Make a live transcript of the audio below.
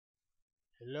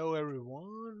Hello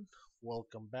everyone,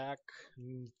 welcome back.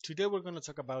 Today we're going to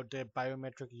talk about the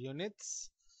biometric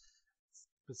units.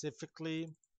 Specifically,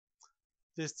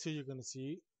 these two you're going to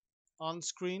see on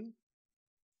screen,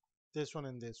 this one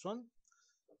and this one.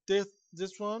 This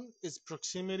one is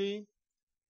proximity,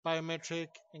 biometric,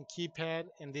 and keypad,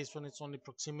 and this one is only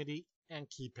proximity and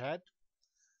keypad.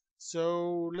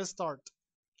 So let's start.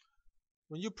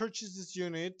 When you purchase this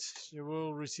unit, you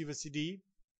will receive a CD.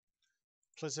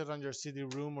 Place it on your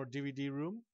CD-ROM or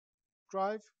DVD-ROM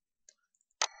drive.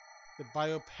 The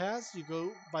BioPass, you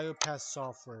go BioPass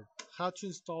software. How to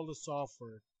install the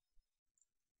software?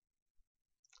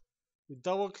 We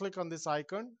double click on this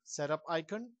icon, setup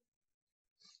icon.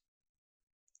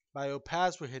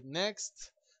 BioPass, we hit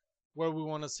next. Where we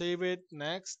want to save it,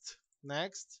 next,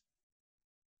 next.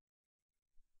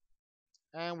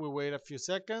 And we wait a few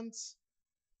seconds.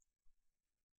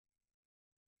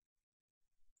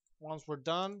 Once we're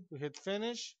done, we hit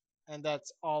finish. And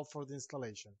that's all for the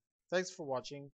installation. Thanks for watching.